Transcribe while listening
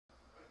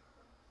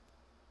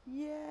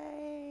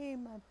Yay!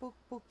 My book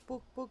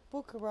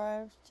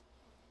arrived.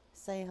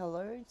 Say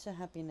hello to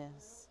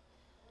happiness.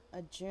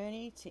 A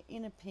journey to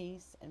inner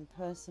peace and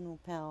personal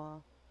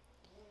power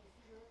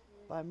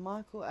by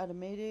Michael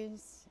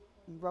Adamides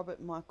and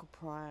Robert Michael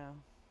Pryor.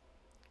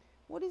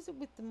 What is it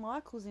with the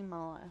Michaels in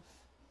my life?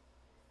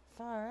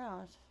 Far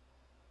out.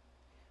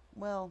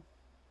 Well,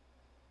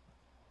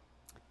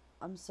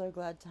 I'm so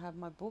glad to have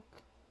my book.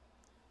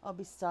 I'll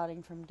be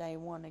starting from day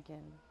one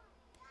again.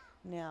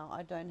 Now,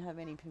 I don't have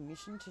any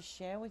permission to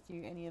share with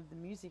you any of the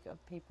music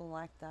of people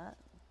like that,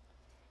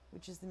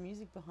 which is the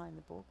music behind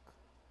the book.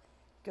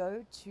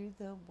 Go to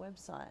the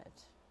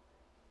website.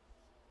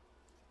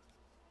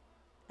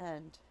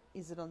 And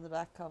is it on the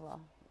back cover?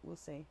 We'll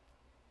see.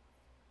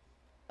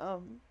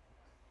 No.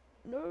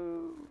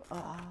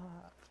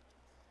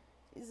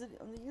 Is it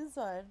on the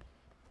inside?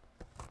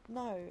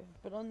 No,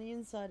 but on the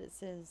inside it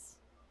says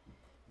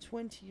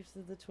 20th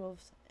of the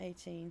 12th,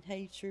 18.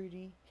 Hey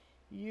Trudy,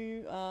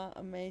 you are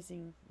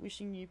amazing.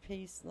 Wishing you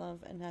peace,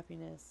 love, and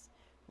happiness.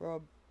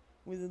 Rob,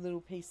 with a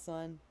little peace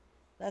sign.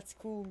 That's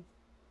cool.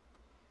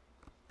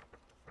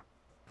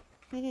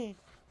 Ooh,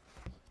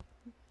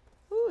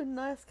 a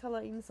nice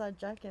colour inside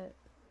jacket.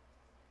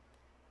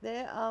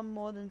 There are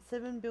more than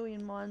 7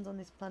 billion minds on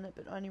this planet,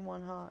 but only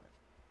one heart.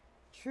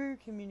 True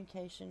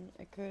communication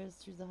occurs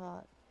through the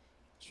heart.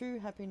 True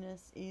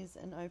happiness is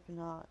an open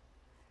heart.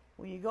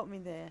 Well, you got me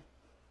there.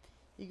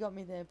 You got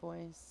me there,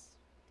 boys.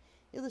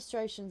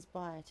 Illustrations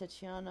by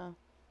Tatiana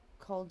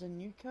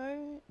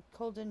Koldenuko.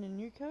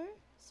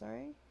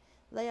 Sorry.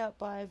 Layout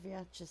by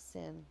Vyacheslav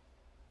Sen.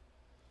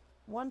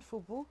 Wonderful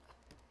book.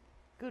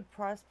 Good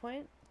price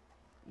point.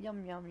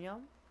 Yum, yum,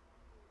 yum.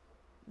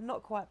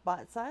 Not quite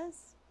bite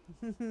size.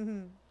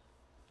 I'm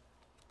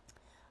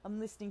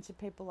listening to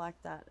people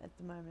like that at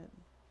the moment.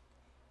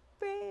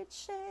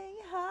 Reaching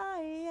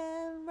high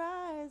and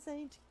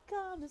rising to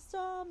calm the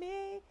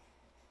stormy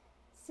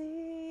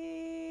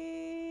sea.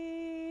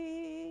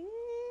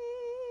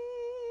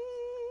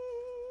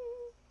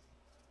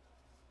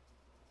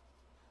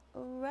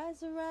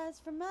 Arise, arise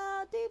from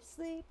our deep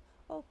sleep.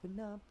 Open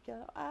up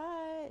your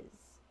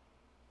eyes.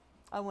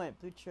 I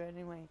won't butcher it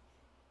anyway.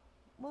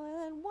 More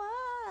than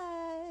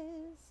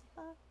wise.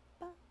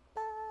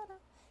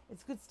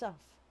 It's good stuff.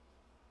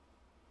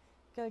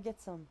 Go get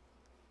some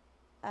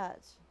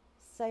at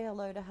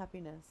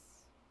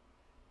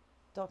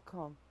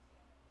sayhellotohappiness.com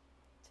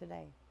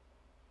today.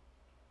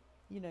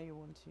 You know you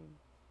want to.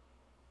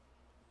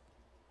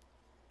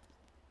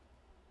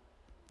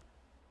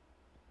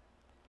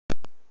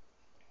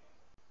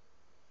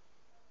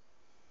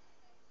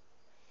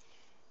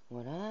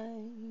 What I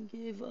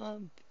give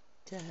up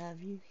to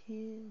have you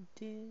here,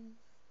 dear.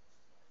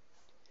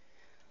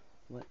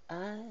 What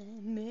I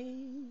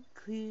made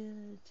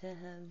clear to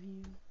have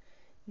you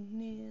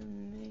near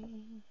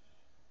me.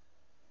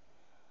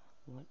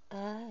 What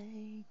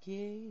I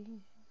gave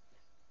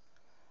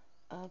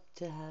up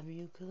to have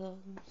you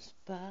close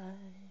by.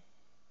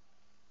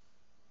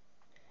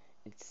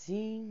 It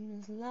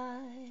seems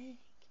like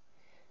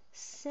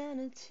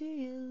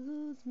sanity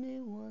eludes me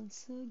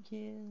once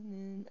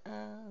again, and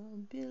I'll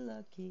be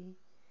lucky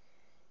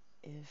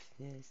if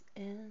this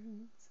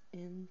ends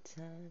in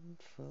time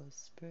for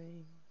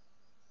spring.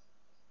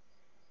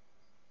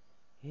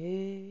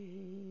 Hey,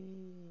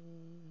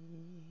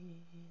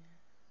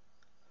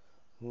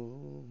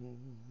 ooh,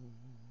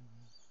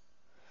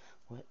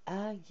 what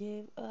I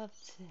gave up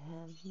to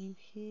have you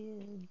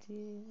here,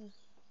 dear.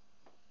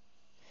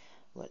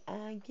 What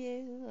I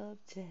gave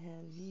up to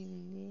have you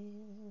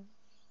near.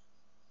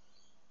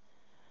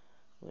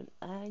 When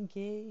I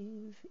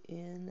gave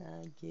in,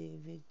 I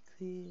gave it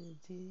clear,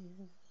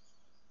 dear.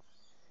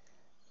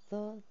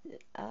 Thought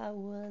that I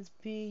was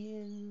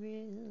being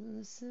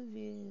real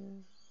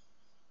severe.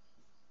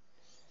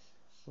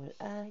 What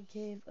I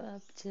gave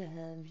up to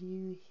have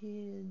you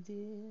here,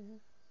 dear.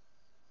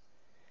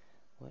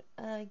 What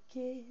I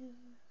gave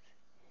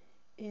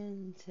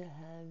in to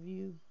have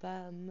you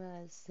by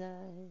my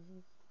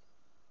side.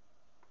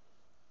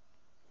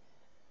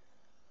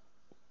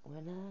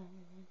 When I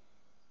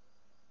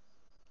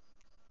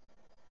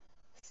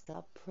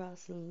stop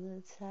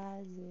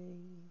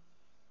proselytizing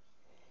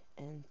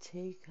and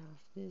take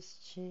off this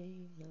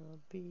chain, I'll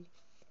be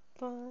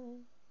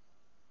fine.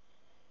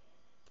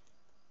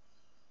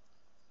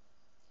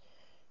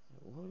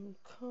 It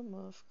won't come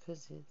off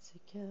 'cause it's a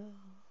gal.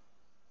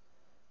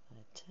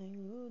 I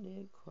tangled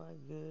it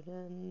quite good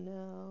and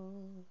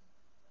now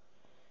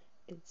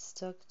it's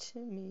stuck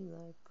to me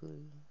like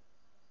glue.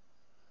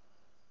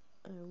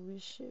 I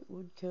wish it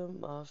would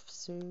come off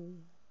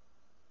soon,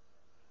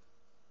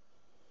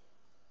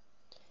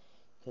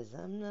 'cause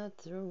I'm not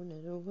throwing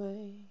it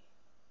away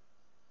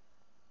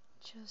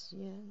just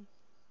yet.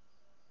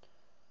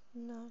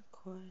 Not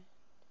quite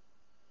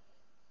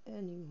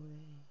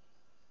anyway.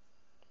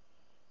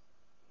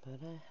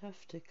 But I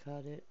have to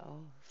cut it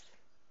off.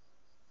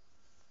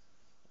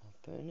 I'll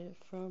burn it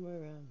from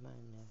around my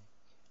neck,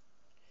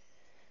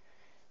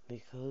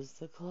 because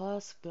the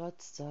clasp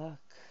got stuck.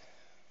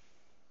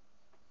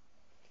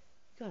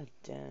 God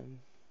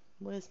damn,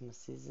 Where's my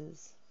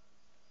scissors?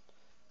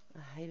 I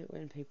hate it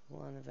when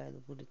people aren't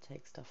available to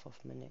take stuff off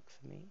my neck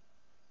for me.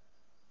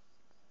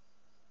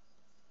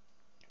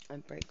 I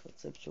break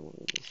lots of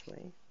jewelry this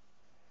way.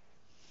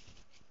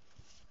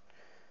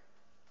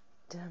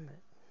 Damn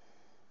it.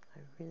 I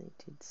really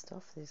did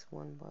stuff this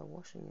one by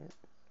washing it.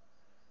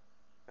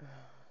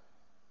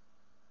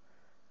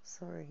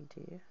 Sorry,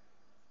 dear.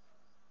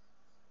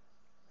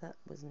 That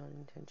was not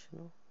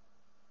intentional.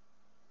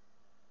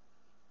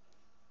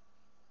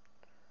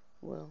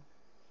 Well,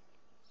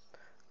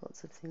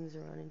 lots of things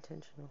are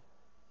unintentional,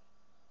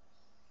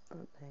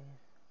 aren't they?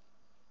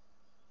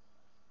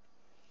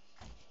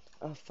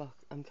 Oh fuck,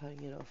 I'm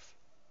cutting it off.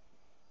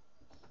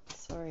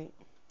 Sorry.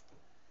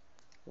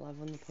 Live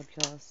on the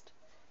podcast.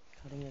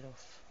 Cutting it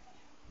off.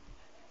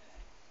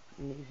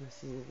 Need my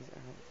scissors.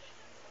 Ouch.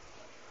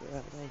 Where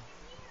are they?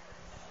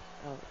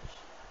 Ouch.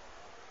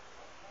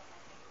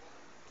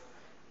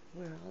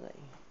 Where are they?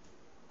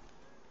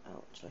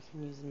 Ouch, I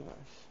can use a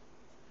knife.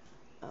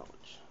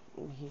 Ouch.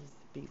 And here's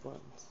the big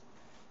ones.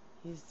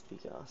 Here's the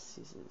big ass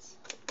scissors.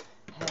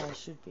 Hey, I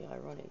should be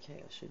ironic. Hey,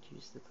 I should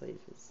use the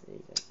cleavers. There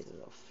you go, get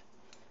it off.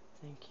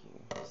 Thank you.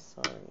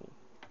 Sorry.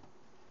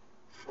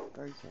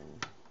 Broken.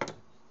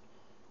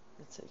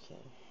 It's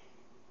okay.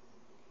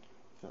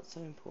 Not so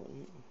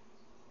important.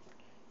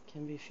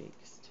 Can be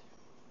fixed.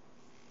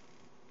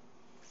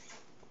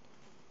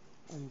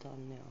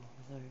 Undone now,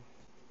 though.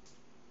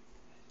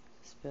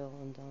 Spell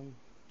undone.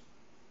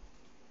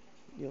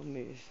 Your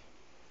move.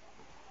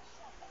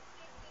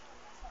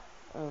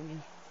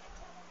 I'm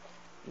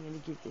gonna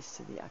give this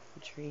to the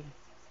apple tree.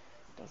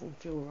 Doesn't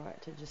feel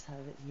right to just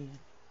have it here.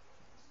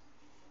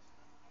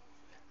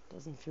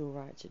 Doesn't feel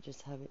right to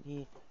just have it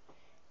here,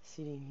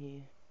 sitting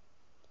here.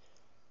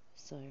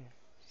 So,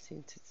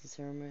 since it's a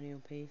ceremonial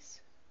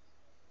piece,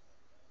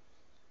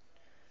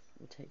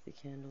 we'll take the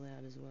candle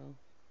out as well.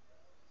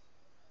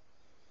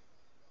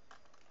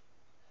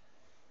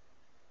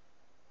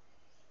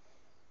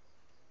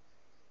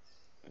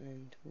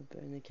 And we'll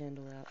burn the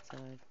candle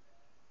outside.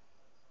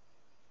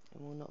 And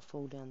we'll not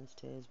fall down the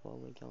stairs while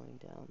we're going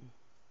down.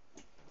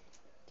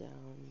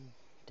 Down,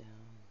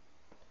 down,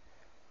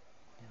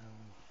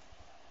 down.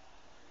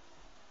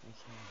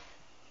 Okay.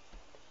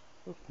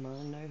 Look,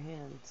 Mum, no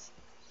hands.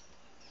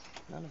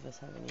 None of us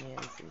have any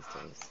hands these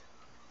days.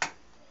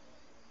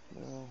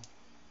 We're all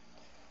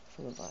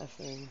full of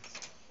iPhones.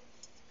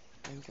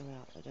 Don't go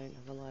out, I don't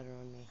have a lighter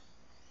on me.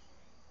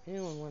 If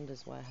anyone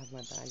wonders why I have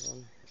my bag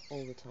on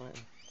all the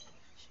time,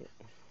 shit.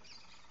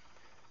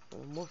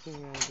 When I'm walking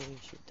around getting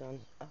shit done.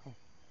 Ow.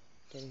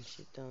 Getting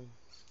shit done.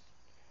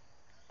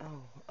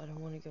 Ow, I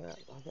don't want to go out.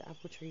 Oh, the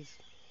apple trees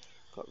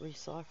got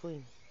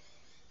recycling.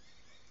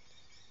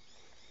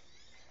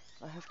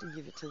 I have to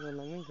give it to the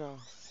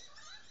lemongrass.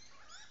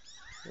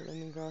 The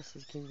lemongrass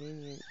is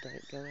convenient.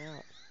 Don't go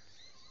out.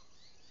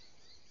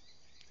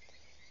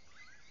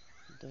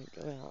 Don't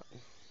go out.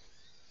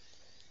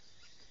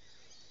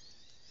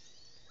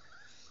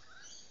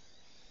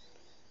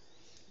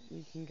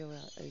 You can go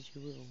out as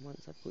you will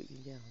once I put you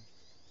down.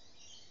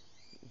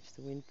 If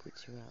the wind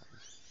puts you out,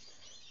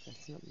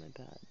 that's not my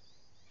bad.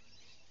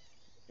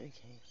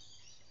 Okay,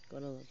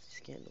 gotta love this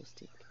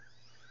candlestick.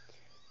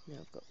 Now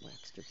I've got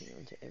wax dripping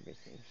onto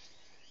everything.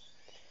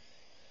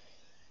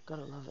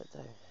 Gotta love it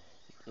though.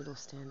 It'll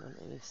stand on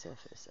any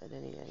surface at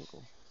any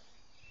angle.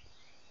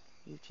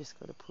 You've just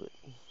got to put...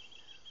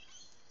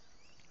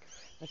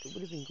 Like, it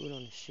would have been good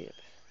on a ship.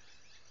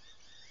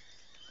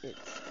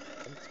 It's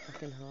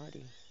fucking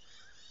hardy.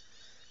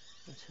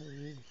 I tell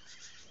you.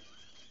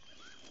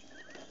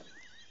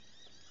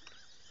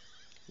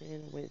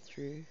 Man, I went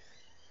through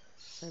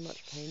so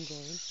much pain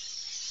zone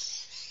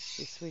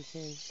this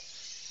weekend.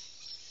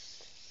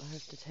 I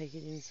have to take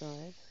it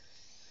inside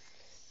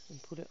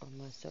and put it on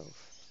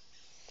myself.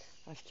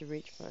 I have to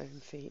reach my own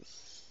feet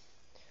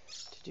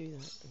to do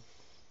that.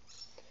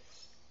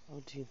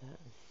 I'll do that.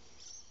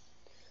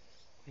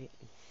 Wait.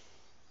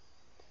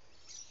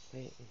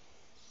 Wait.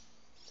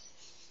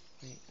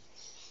 Wait.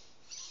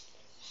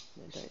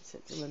 No, don't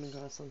set the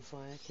lemongrass on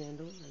fire,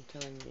 candle. I'm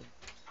telling you.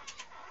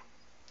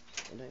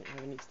 I don't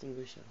have an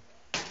extinguisher.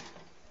 Oh,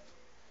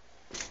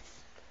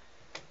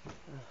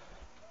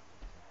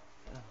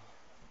 oh,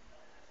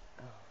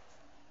 oh,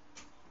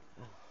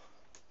 oh.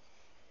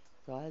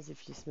 Guys,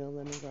 if you smell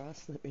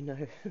lemongrass, let me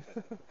know.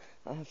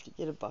 I have to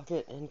get a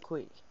bucket and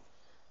quick.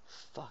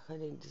 Fuck, I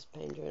need this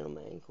pain drain on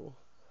my ankle.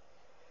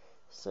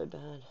 So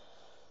bad.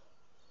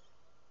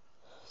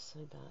 So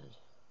bad.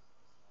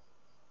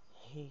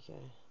 Here you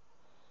go.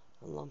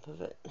 A lump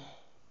of it.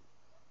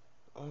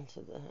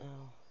 Onto the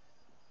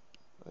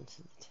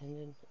onto the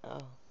tendon.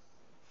 Ow.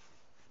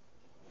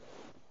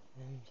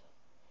 And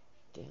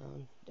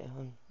down,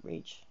 down.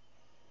 Reach.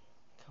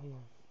 Come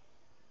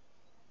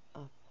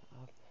on. Up,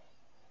 up.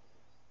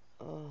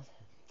 Oh,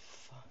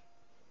 fuck.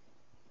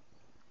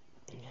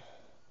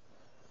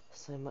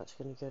 So much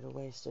gonna go to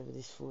waste over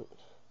this foot.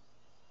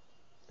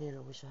 Man,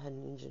 I wish I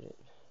hadn't injured it.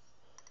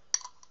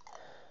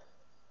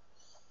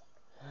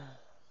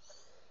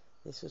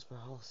 This was my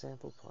whole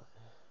sample plot.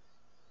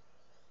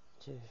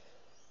 Too.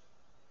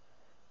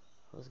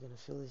 I was going to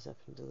fill this up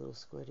into little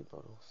squirty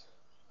bottles.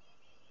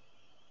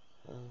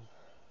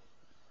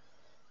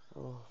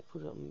 I'll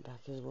put it on my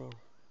back as well.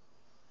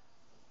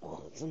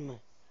 Oh, it's on my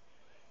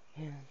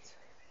hands.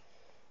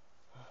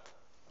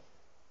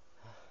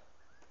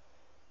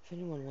 If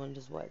anyone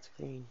wonders why it's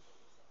green,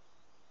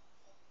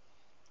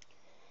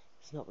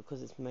 it's not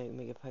because it's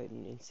mega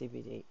potent in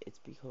CBD, it's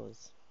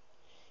because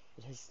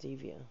it has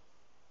stevia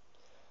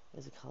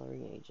as a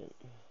colouring agent.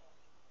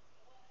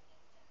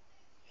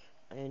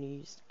 I only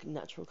use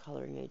natural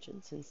colouring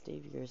agents, and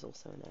stevia is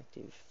also an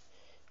active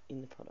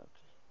in the product.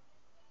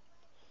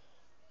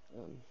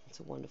 It's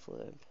a wonderful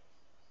herb.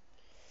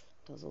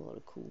 Does a lot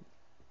of cool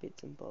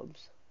bits and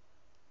bobs.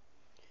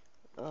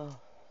 But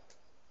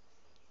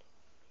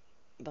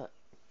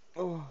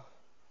the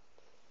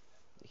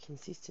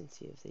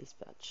consistency of this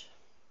batch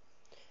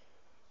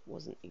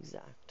wasn't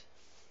exact.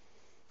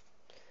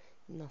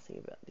 Nothing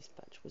about this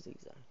batch was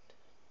exact.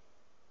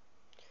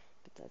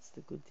 But that's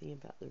the good thing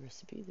about the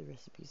recipe. The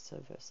recipe is so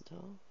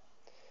versatile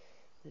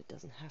that it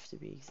doesn't have to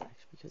be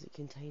exact because it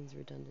contains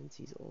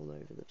redundancies all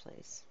over the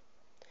place.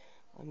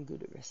 I'm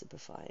good at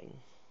recipifying.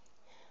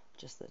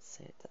 Just let's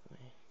say it that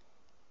way.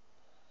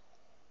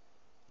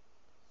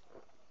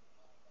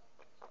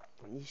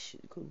 This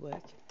could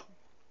work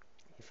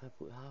if I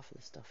put half of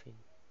the stuff in.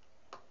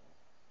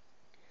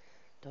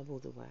 Double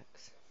the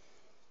wax.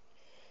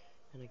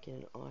 And I get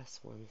an ice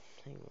one.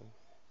 Hang on.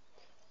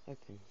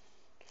 Open.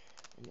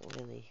 An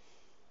oily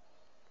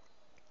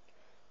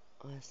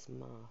ice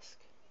mask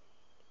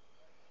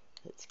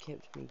that's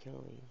kept me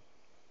going.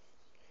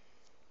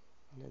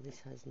 Now this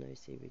has no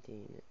CBD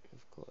in it,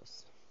 of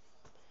course.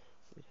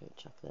 We don't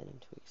chuck that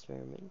into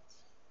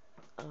experiments.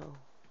 I'll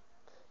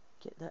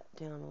get that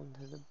down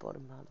onto the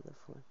bottom part of the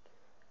foot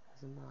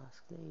as a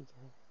mask. There you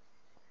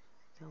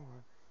go. Go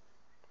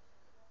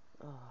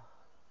on.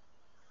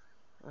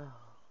 Oh.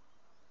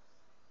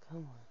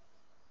 Come on.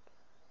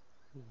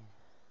 Yeah.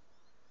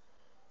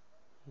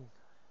 You got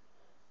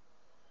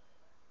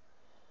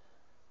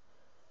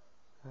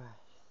it.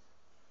 Right.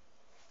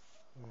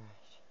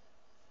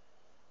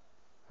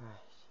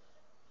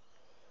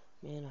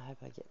 Man, I hope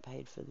I get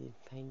paid for the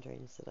pain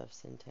drains that I've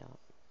sent out.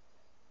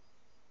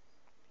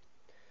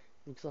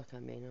 Looks like I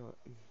may not.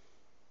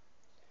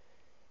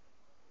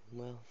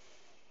 Well,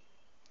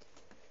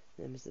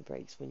 them's the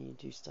breaks when you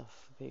do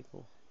stuff for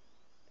people.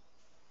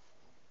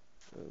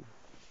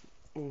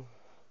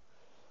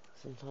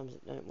 Sometimes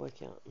it don't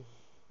work out.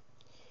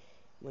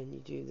 When you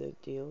do the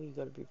deal, you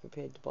got to be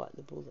prepared to bite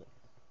the bullet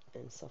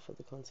and suffer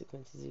the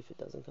consequences if it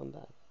doesn't come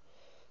back.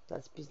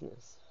 That's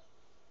business.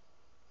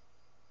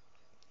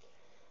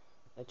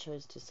 I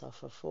chose to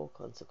suffer 4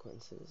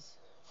 consequences,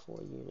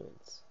 4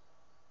 units.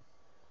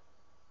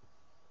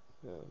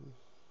 I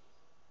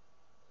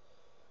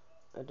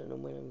don't know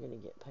when I'm going to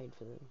get paid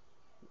for them,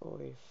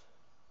 or if.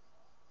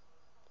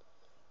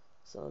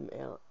 So I'm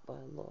out by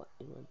a lot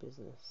in my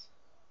business,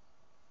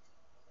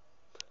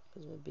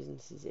 because my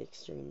business is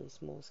extremely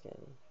small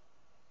scale.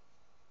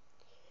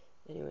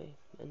 Anyway,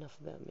 enough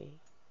about me.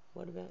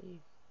 What about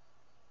you?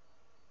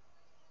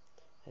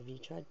 Have you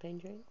tried Pain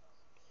Drain?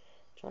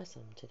 Try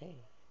some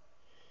today.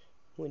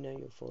 We know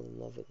you'll fall in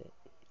love with it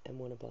and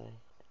want to buy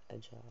a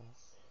jar,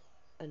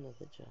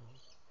 another jar,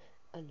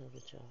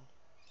 another jar.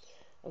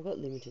 I've got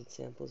limited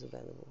samples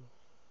available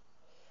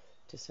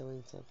to sell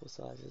in sample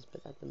sizes,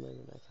 but at the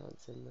moment I can't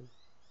send them.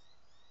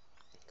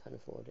 Can't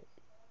afford it.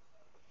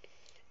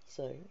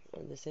 So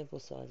the sample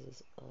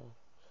sizes are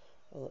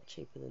a lot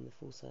cheaper than the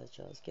full size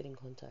jars. Get in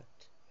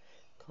contact.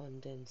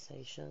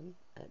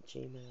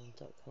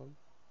 condensation@gmail.com.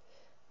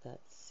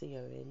 That's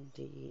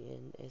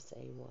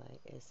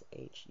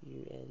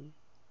CONDENSAYSHUN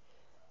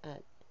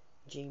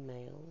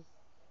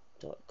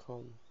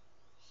 @gmail.com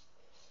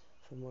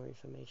for more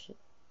information.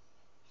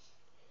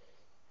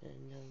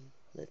 And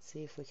let's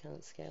see if we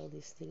can't scale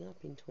this thing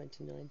up in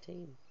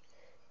 2019.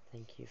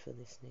 Thank you for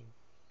listening.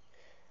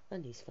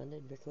 Undies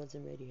Funded Records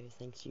and Radio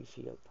thanks you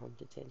for your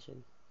prompt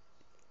attention.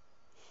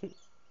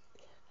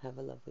 Have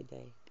a lovely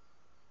day.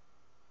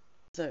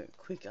 So,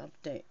 quick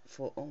update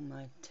for all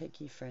my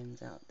techie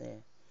friends out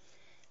there.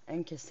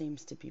 Anchor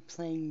seems to be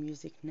playing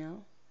music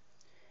now.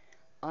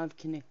 I've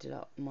connected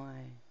up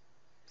my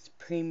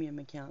premium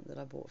account that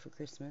I bought for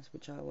Christmas,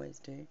 which I always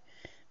do.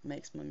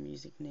 Makes my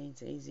music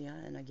needs easier,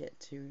 and I get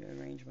to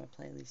arrange my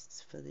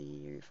playlists for the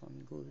year if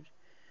I'm good,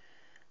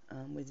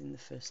 within the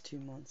first 2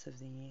 months of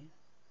the year.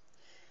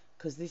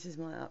 Because this is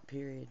my up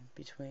period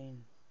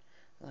between,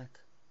 like,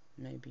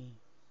 maybe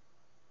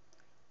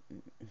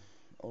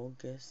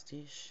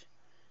August-ish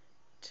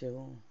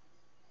till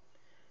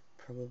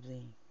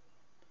probably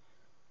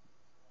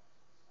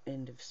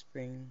end of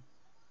spring.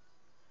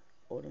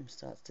 Autumn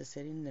starts to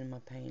set in, then my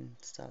pain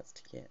starts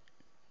to get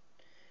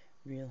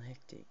real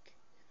hectic.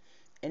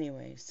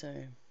 Anyway,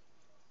 so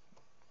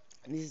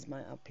this is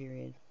my up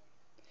period,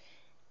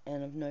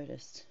 and I've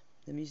noticed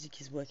the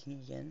music is working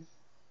again.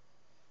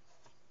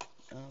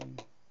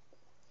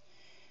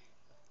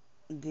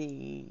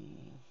 The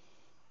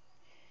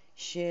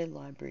share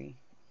library,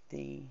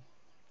 the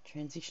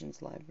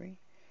transitions library,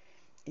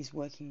 is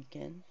working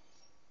again.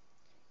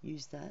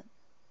 use that.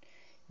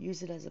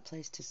 Use it as a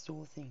place to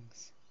store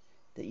things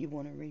that you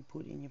want to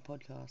re-put in your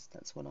podcast.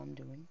 That's what I'm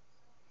doing.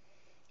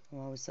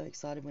 And I was so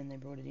excited when they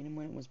brought it in, and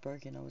when it was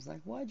broken, I was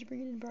like, why'd you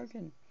bring it in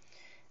broken?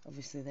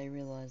 Obviously they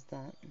realised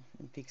that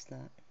and fixed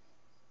that.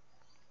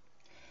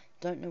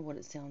 Don't know what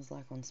it sounds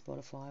like on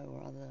Spotify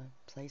or other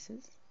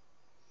places,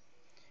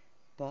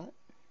 but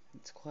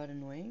it's quite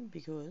annoying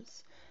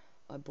because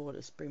I bought a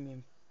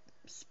Spremium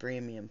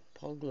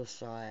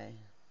Poglify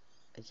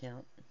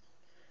account,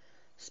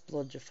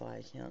 Splodgify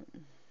account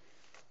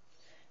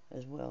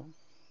as well,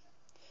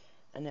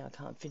 and now I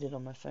can't fit it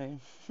on my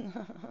phone.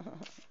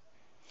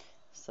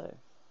 So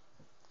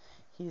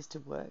here's to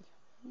work.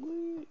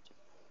 Woot.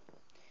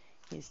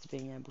 Here's to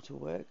being able to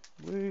work.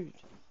 Woot.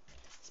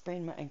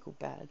 Sprained my ankle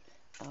bad.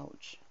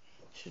 Ouch.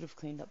 Should have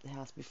cleaned up the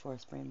house before I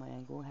sprained my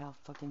ankle. How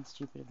fucking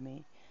stupid of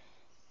me.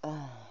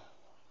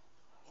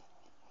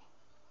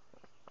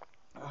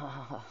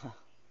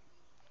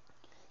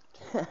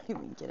 Can't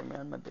even get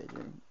around my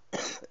bedroom.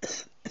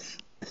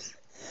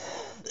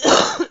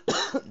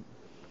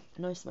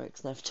 No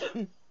smokes left.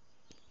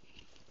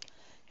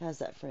 How's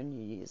that for a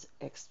New Year's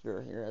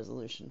extra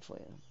resolution for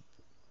you?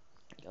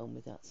 Going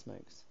without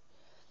smokes.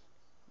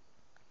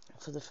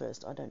 For the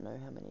first, I don't know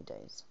how many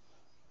days.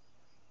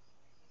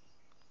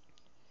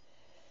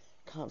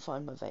 Can't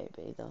find my vape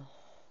either.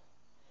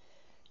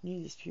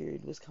 Knew this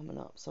period was coming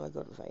up, so I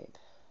got a vape.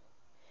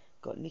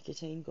 Got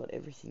nicotine, got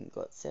everything,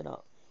 got set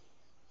up.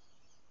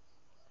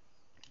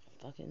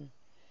 Fucking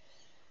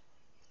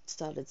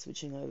started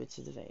switching over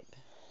to the vape.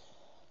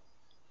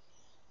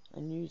 I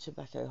knew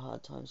tobacco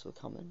hard times were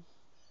coming.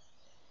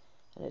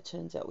 And it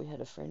turns out we had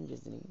a friend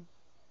visiting.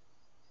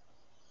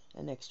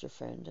 An extra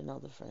friend,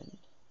 another friend.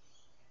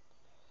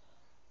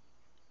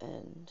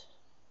 And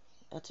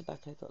our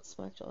tobacco got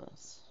smoked on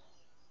us.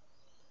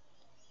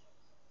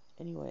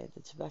 Anyway,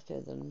 the tobacco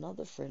that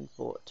another friend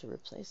bought to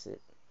replace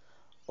it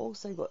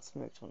also got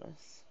smoked on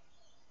us.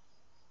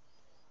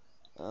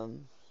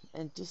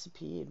 And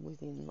disappeared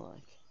within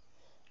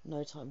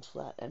no time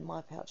flat. And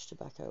my pouch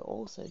tobacco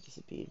also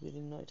disappeared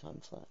within no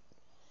time flat.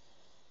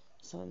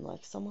 So I'm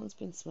like, someone's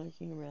been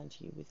smoking around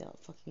here without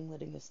fucking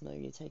letting us know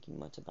you're taking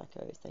my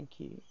tobacco. Thank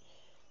you.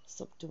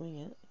 Stop doing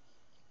it.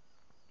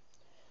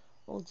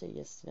 All day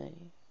yesterday.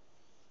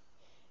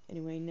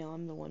 Anyway, now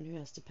I'm the one who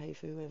has to pay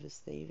for whoever's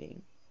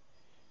thieving.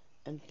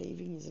 And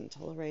thieving isn't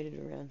tolerated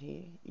around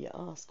here. You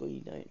ask or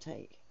you don't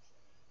take.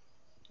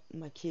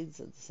 My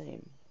kids are the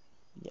same.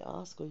 You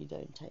ask or you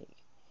don't take.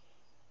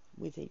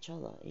 With each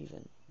other,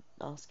 even.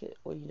 Ask it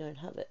or you don't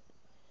have it.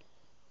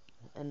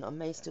 And I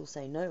may still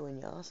say no when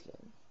you ask it.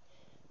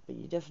 But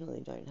you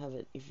definitely don't have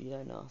it if you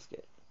don't ask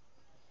it.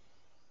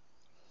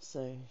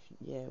 So,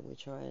 yeah, we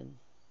try and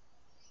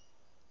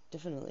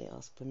definitely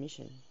ask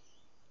permission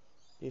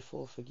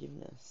before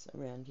forgiveness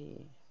around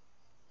here.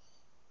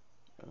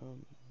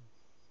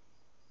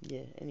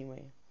 Yeah,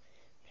 anyway,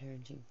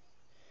 parenting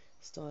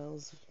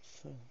styles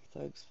for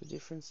folks with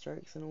different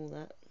strokes and all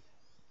that.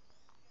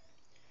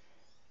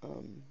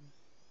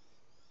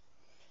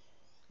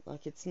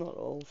 It's not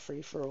all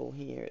free for all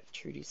here at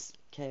Trudy's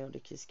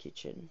Chaoticus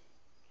Kitchen.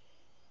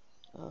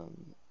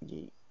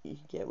 You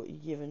get what you're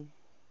given.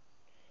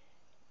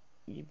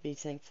 You be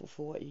thankful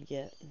for what you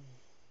get.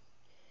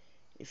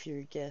 If you're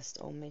a guest,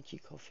 I'll make you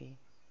coffee.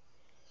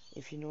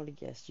 If you're not a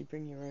guest, you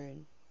bring your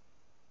own.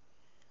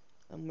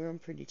 And we're on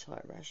pretty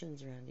tight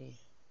rations around here.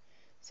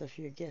 So if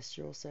you're a guest,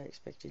 you're also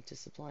expected to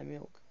supply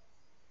milk.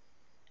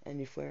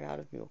 And if we're out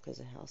of milk as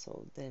a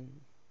household, then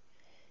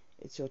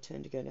it's your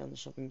turn to go down the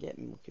shop and get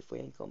milk if we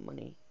ain't got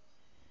money.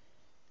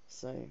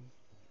 So,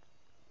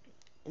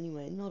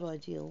 anyway, not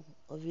ideal.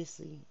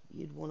 Obviously,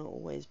 you'd want to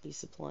always be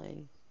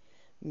supplying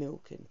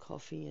milk and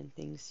coffee and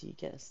things to your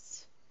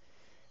guests.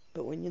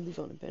 But when you live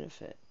on a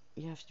benefit,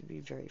 you have to be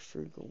very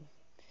frugal.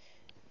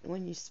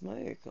 When you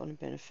smoke on a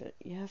benefit,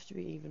 you have to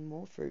be even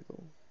more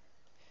frugal.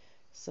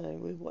 So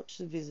we watch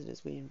the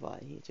visitors we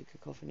invite here to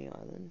Cacophony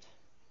Island.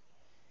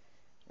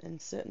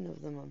 And certain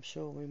of them I'm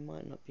sure we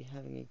might not be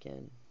having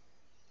again.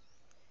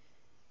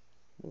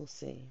 We'll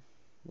see.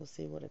 We'll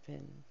see what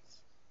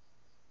happens.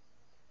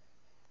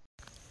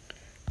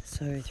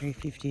 So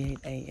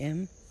 3:58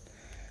 a.m.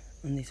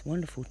 on this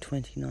wonderful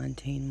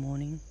 2019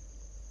 morning.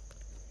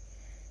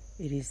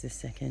 It is the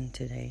 2nd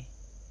today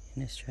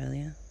in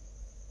Australia.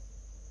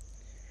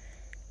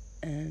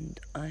 And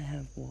I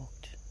have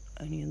walked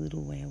only a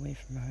little way away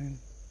from home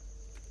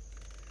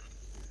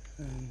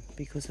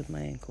because of my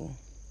ankle,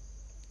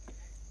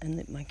 and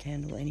lit my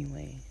candle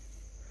anyway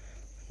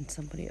on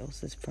somebody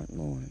else's front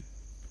lawn,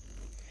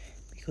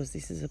 because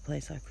this is a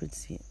place I could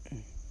sit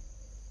and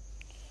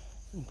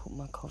put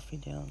my coffee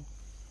down.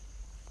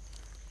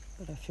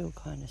 But I feel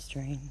kind of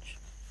strange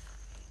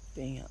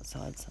being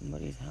outside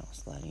somebody's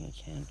house lighting a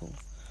candle.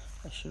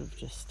 I should have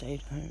just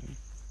stayed home.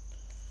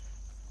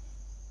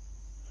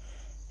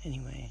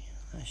 Anyway,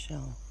 I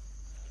shall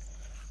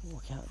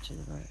walk out to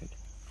the road.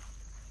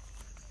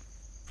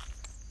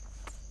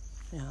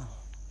 Now,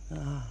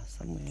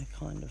 somewhere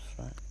kind of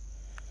flat.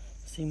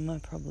 See, my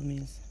problem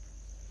is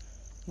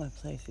my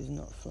place is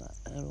not flat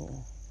at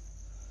all.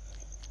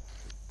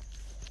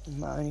 And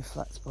my only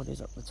flat spot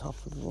is up the top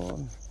of the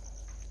lawn.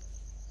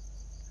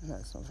 And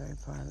that's not very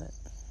private.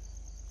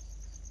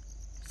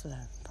 So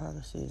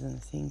privacy isn't a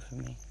thing for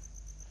me.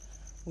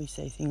 We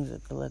say things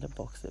at the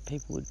letterbox that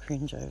people would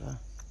cringe over.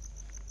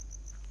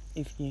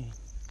 If you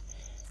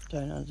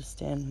don't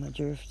understand my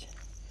drift,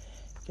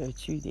 go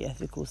to the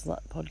Ethical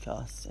Slut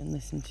podcast and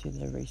listen to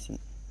their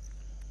recent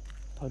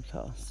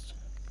podcast.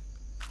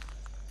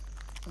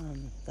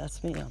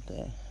 That's me out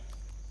there,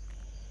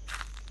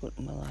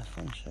 putting my life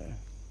on show.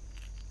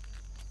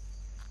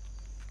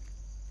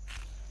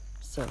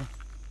 So,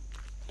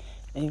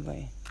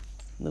 anyway,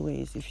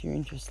 Louise, if you're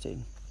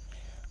interested,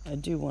 I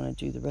do want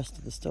to do the rest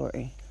of the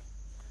story.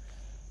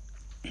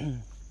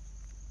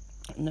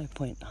 No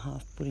point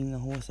half putting the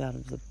horse out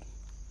of the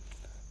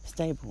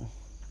stable.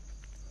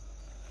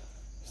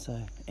 So,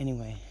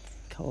 anyway,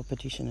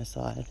 competition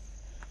aside,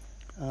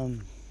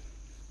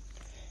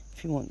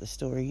 if you want the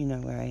story, you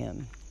know where I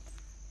am.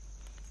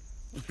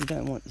 If you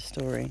don't want the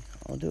story,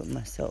 I'll do it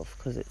myself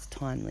because it's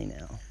timely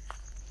now.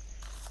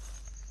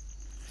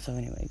 So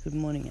anyway, good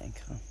morning,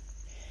 Anchor.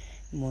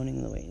 Good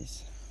morning,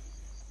 Louise.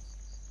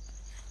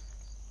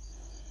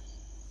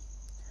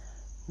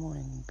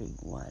 Morning, big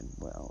wide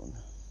world.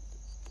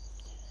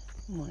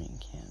 Morning,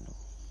 candle.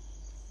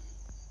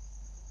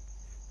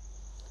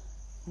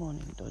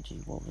 Morning, dodgy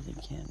wobbly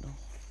candle.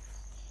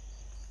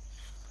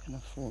 Gonna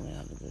fall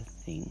out of the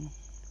thing.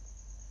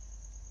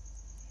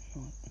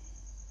 Not.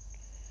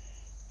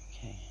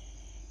 Okay.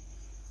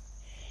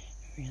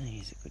 It really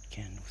is a good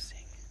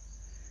candlestick.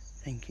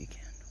 Thank you,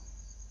 candle.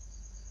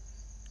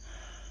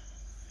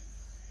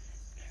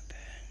 No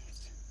burns.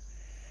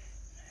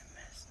 No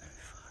mess, no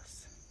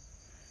fuss.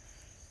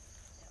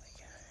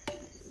 There we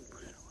go.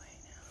 Put it away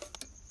now.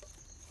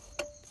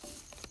 Go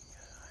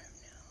home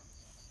now.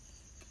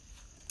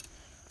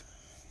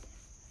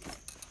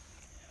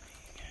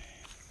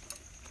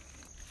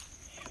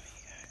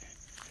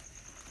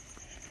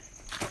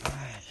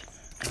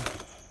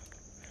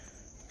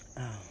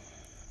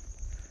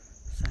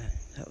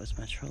 Was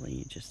my trolley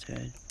you just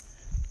heard.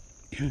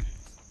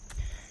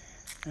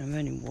 I've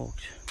only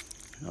walked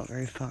not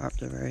very far up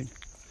the road,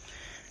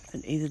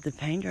 but either the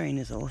pain drain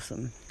is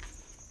awesome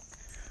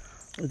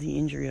or the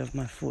injury of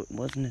my foot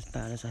wasn't as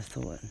bad as I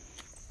thought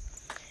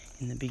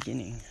in the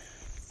beginning.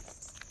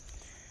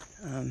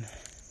 I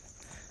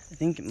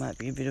think it might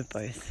be a bit of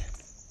both,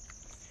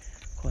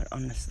 quite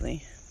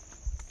honestly,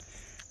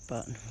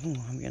 but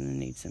I'm gonna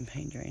need some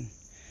pain drain.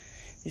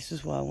 This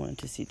is why I wanted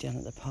to sit down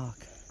at the park.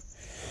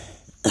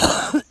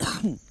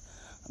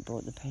 I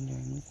brought the pain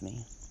drain with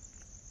me.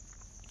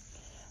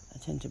 I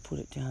tend to put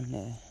it down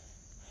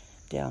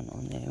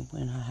on there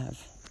when I have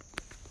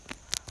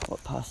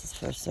what passes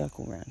for a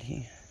circle around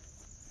here.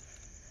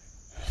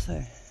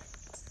 So,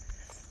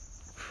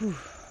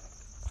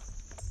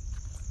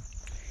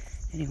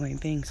 anyway,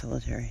 being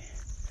solitary,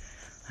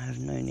 I have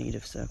no need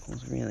of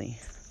circles, really.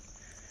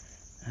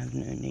 I have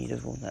no need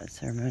of all that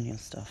ceremonial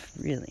stuff,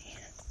 really.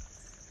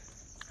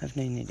 I have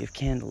no need of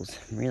candles,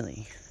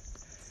 really.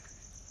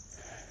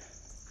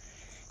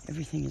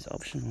 Everything is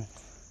optional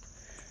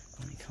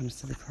when it comes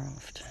to the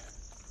craft.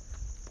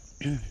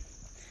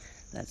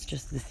 That's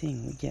just the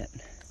thing, we get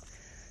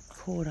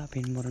caught up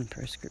in modern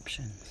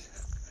prescriptions,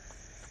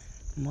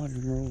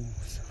 modern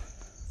rules,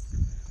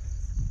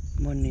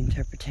 modern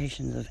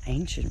interpretations of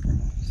ancient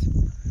rules,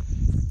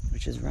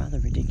 which is rather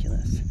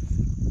ridiculous.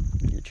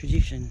 The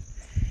tradition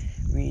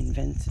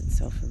reinvents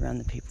itself around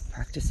the people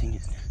practicing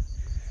it.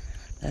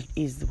 That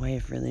is the way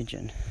of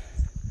religion.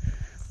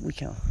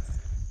 Wicca,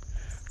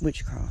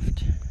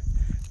 witchcraft,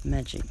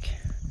 magic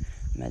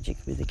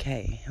with a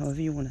K,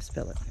 however you want to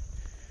spell it.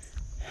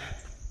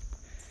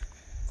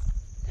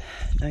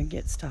 Don't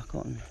get stuck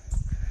on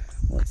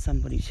what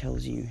somebody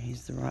tells you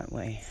is the right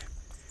way.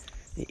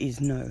 There is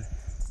no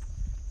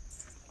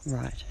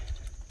right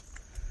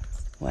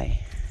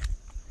way.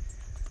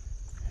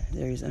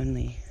 There is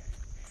only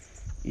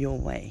your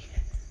way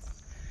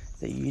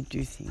that you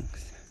do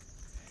things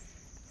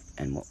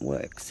and what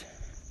works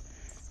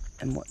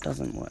and what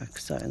doesn't work.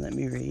 So let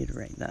me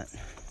reiterate that.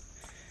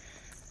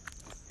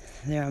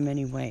 There are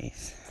many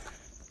ways.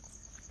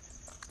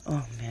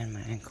 Oh man,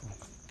 my ankle.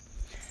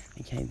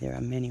 Okay, there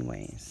are many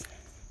ways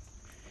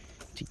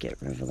to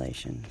get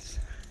revelations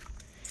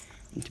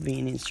and to be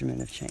an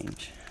instrument of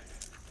change.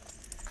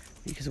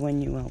 Because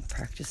when you are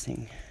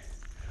practicing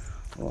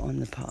or on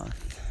the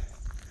path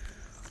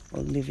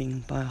or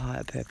living by a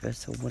higher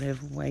purpose or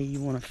whatever way you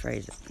want to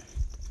phrase it,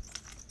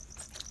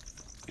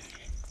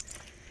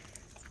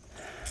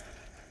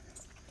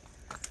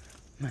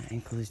 my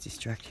ankle is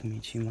distracting me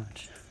too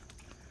much.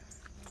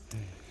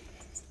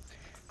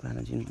 Glad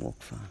I didn't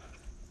walk far.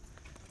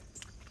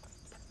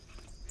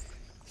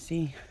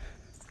 See,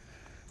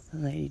 the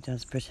lady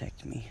does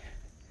protect me,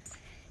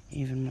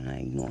 even when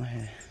I ignore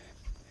her.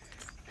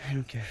 I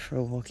don't go for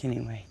a walk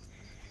anyway.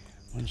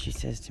 When she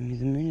says to me,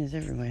 the moon is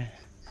everywhere,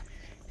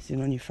 sit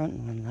on your front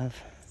lawn, love.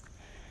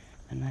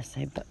 And I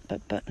say, but,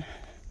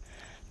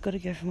 gotta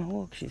go for my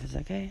walk. She says,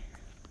 okay,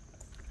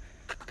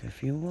 go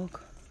for your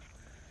walk.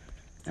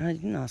 And I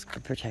didn't ask for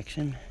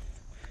protection.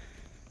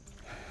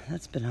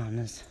 That's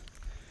bananas.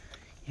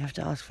 You have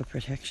to ask for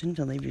protection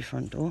to leave your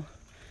front door.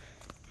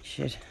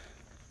 Shit.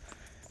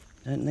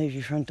 Don't leave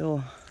your front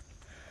door.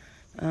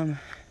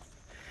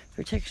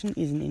 Protection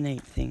is an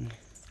innate thing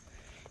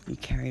you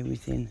carry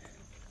within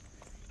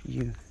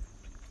you.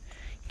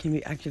 It can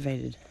be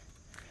activated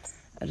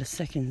at a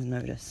second's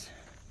notice,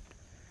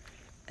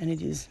 and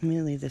it is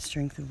merely the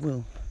strength of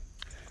will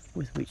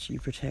with which you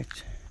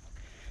protect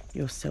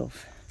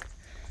yourself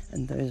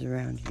and those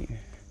around you,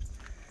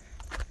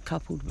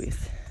 coupled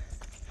with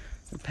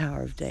the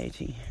power of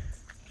deity,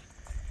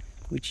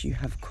 which you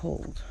have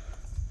called.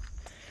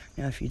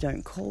 Now, if you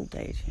don't call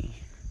deity,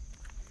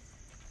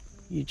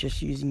 you're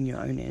just using your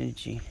own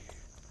energy.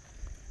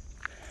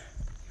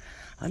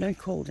 I don't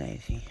call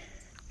deity.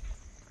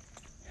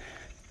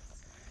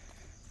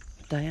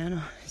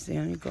 Diana is the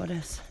only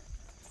goddess,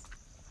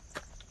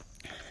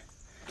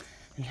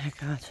 and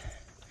Hecate,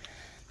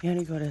 the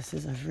only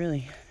goddesses I've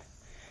really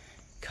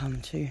come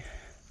to.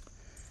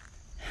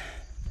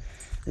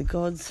 The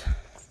gods,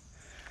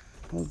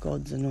 well,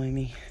 gods annoy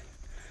me,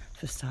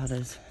 for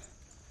starters.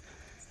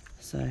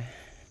 So,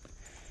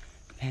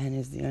 Pan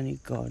is the only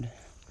god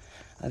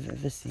I've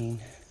ever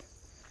seen.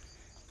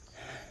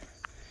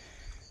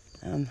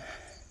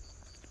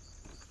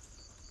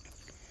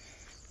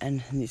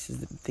 And this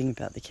is the thing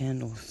about the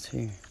candles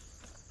too.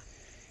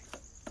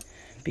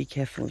 Be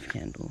careful of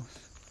candles.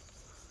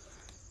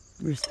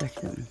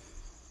 Respect them.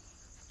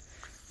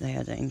 They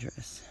are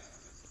dangerous.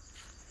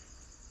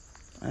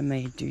 I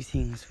may do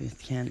things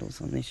with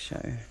candles on this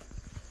show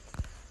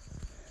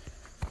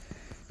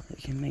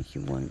that can make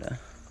you wonder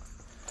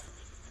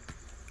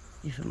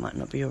if it might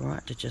not be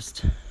alright to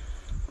just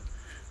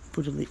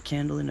put a lit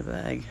candle in a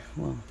bag.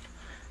 Well,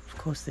 of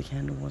course the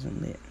candle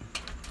wasn't lit.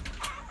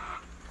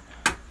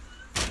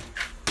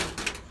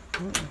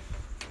 And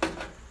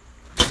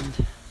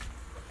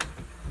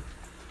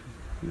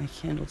my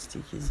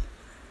candlestick is,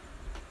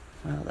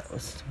 wow,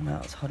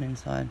 it's hot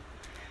inside.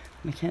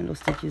 My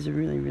candlestick is a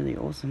really, really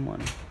awesome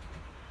one.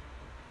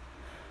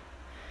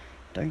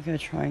 Don't go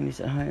trying this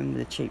at home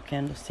with a cheap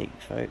candlestick,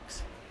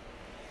 folks.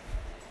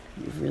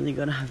 You've really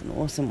got to have an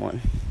awesome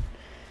one.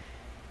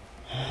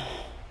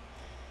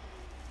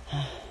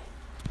 Oh,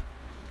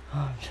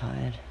 I'm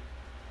tired.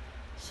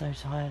 So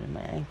tired of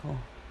my ankle.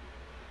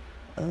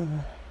 Ugh.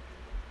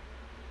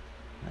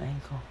 My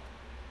ankle.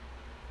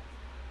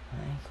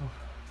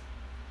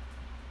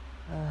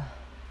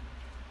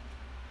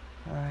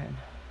 Alright.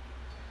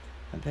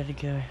 I better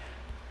go.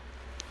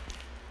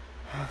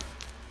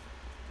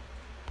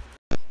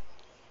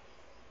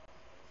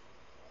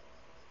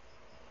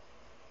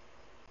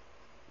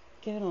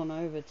 Get on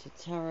over to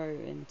Tarot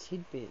and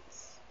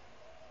Tidbits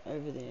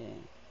over there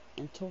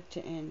and talk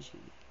to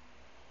Angie.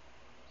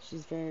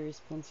 She's very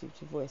responsive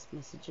to voice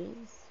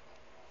messages,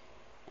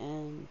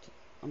 and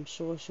I'm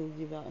sure she'll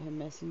give out her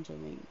messenger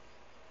link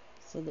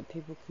so that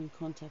people can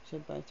contact her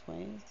both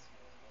ways.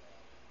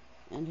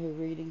 And her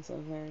readings are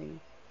very,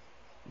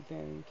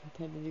 very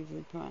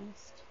competitively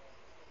priced.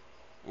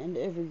 And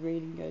every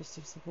reading goes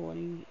to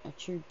supporting a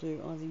true blue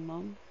Aussie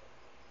mum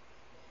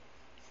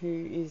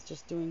who is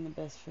just doing the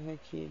best for her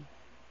kid.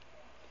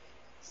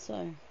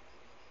 So,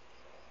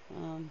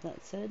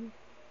 that said,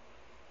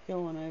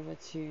 go on over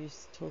to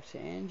talk to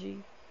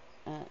Angie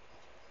at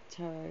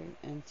Tarot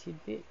and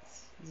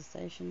Tidbits, the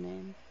station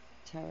name,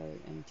 Tarot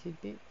and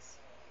Tidbits.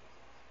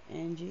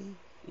 Angie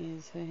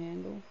is her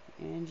handle,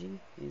 Angie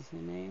is her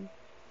name,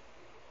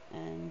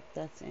 and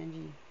that's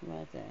Angie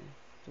right there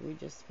that we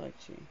just spoke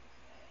to.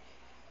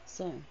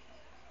 So,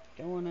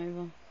 go on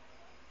over,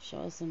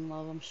 show her some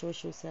love. I'm sure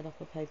she'll set up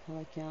a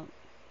PayPal account.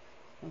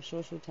 I'm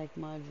sure she'll take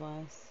my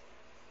advice.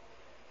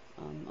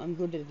 I'm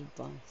good at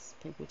advice.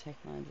 People take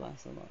my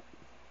advice a lot.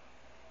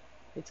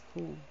 It's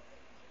cool.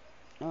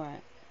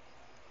 Alright.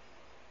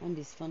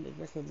 Undies Funded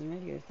Records and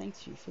Radio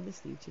thanks you for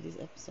listening to this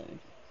episode.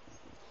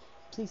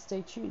 Please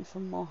stay tuned for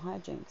more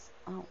hijinks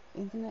out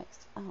in the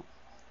next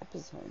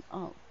episode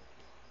of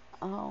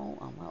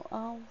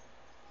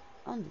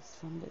Undies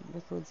Funded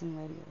Records and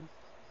Radio,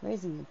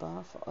 raising the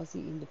bar for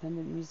Aussie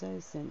independent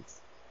musos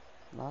since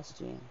last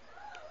year.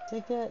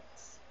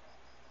 Tickets!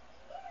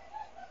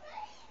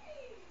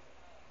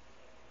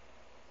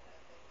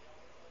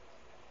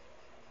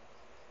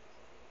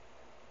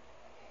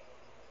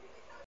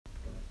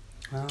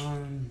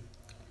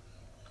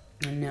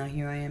 And now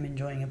here I am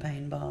enjoying a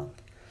pain bath.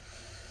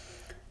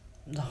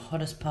 The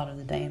hottest part of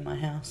the day in my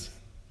house.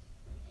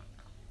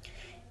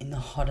 In the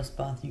hottest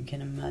bath you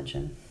can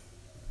imagine.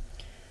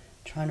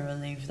 Trying to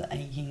relieve the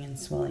aching and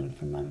swelling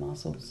from my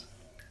muscles.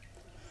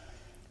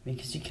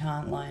 Because you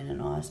can't lie in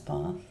an ice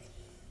bath.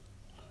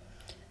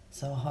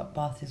 So a hot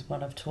bath is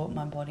what I've taught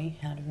my body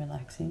how to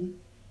relax in.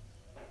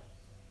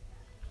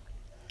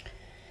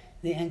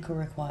 The ankle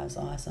requires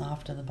ice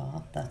after the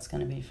bath. That's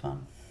going to be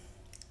fun.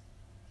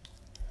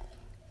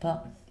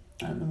 But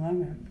at the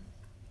moment,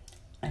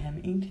 I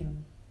am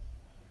eating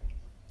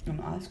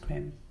an ice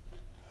cream.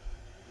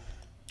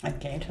 At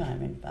gay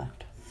time, in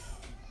fact.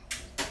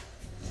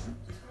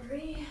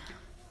 Sorry.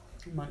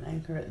 I'm on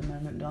Anchor at the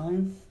moment,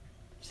 darling.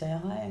 Say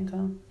hi,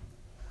 Anchor.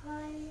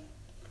 Hi.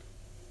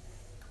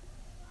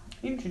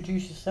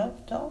 Introduce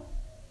yourself, doll.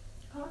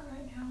 Not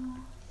right now.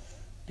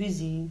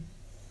 Busy.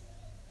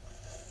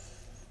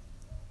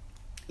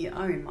 You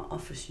are in my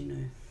office, you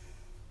know.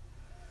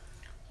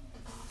 The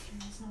bathroom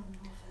is not an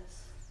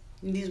office.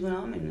 It is when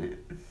I'm in it.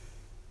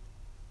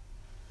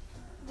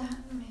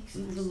 That makes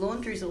sense. The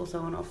laundry's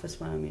also an office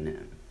when I'm in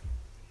it.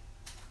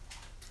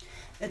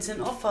 It's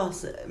an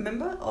office.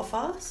 Remember?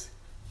 Office?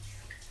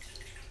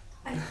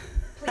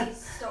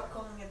 Please stop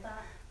calling it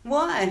that.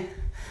 Why?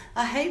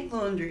 I hate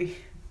laundry.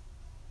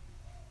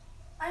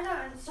 I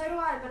know, and so do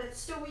I, but it's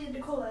still weird to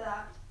call it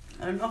that.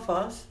 An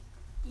office?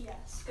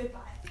 Yes, goodbye.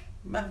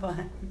 Bye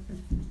bye.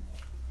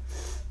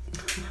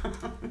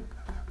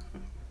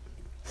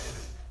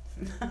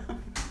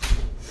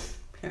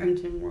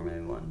 Parenting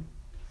 101.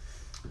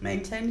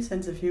 Maintain a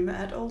sense of humour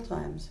at all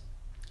times.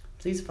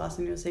 Please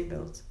fasten your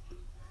seatbelts.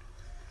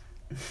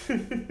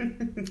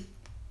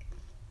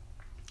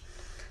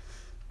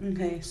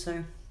 Okay,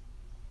 so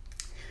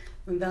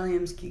when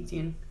Valium's kicked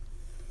in,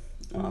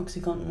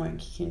 Oxycontin won't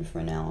kick in for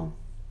an hour.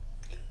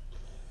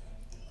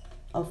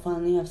 I'll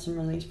finally have some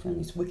release from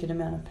this wicked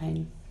amount of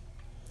pain.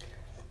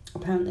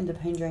 Apparently the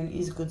pain drain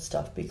is good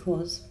stuff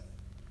because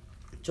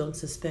John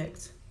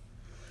suspects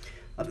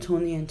I've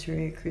torn the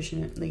anterior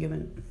cruciate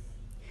ligament.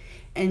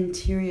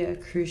 Anterior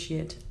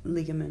cruciate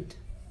ligament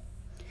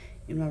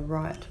in my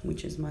right,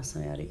 which is my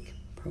sciatic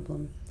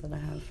problem that I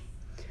have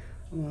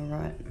on my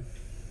right.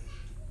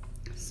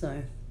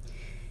 So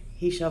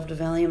he shoved a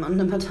Valium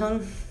under my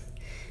tongue,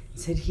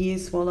 said, "Here,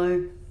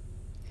 swallow.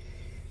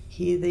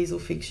 Here, these will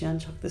fix you,"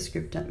 and chucked the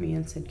script at me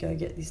and said, "Go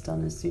get this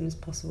done as soon as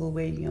possible.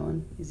 Where you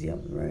going? Is he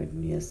up the road?"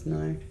 Yes,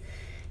 no.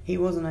 He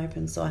wasn't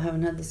open, so I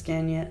haven't had the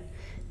scan yet.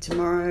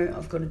 Tomorrow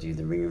I've got to do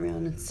the ring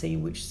around and see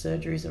which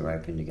surgeries are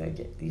open to go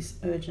get this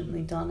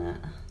urgently done at.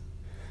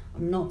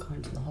 I'm not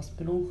going to the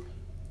hospital.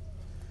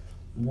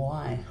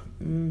 Why?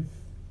 Not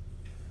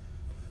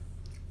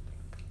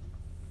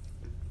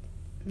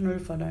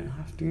if I don't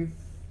have to.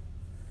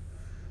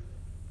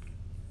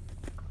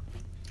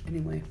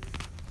 Anyway,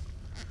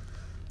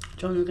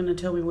 John's going to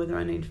tell me whether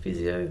I need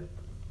physio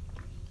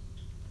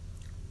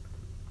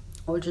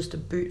or just a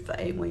boot for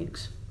 8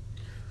 weeks.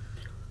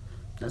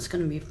 That's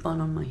going to be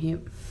fun on my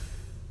hip.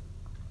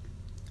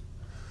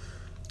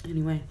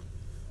 Anyway,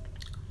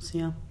 so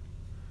yeah,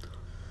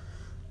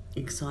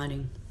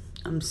 exciting.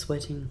 I'm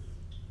sweating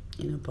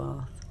in a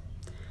bath.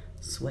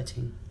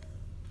 Sweating.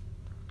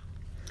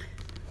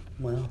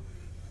 Well,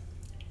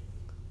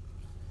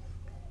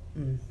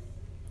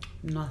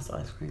 nice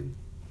ice cream.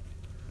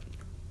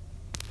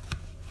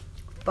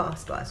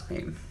 Fast ice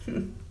cream.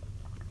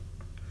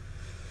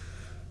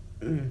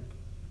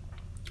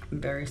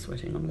 Very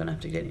sweating. I'm going to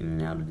have to get in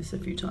and out of this a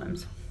few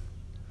times.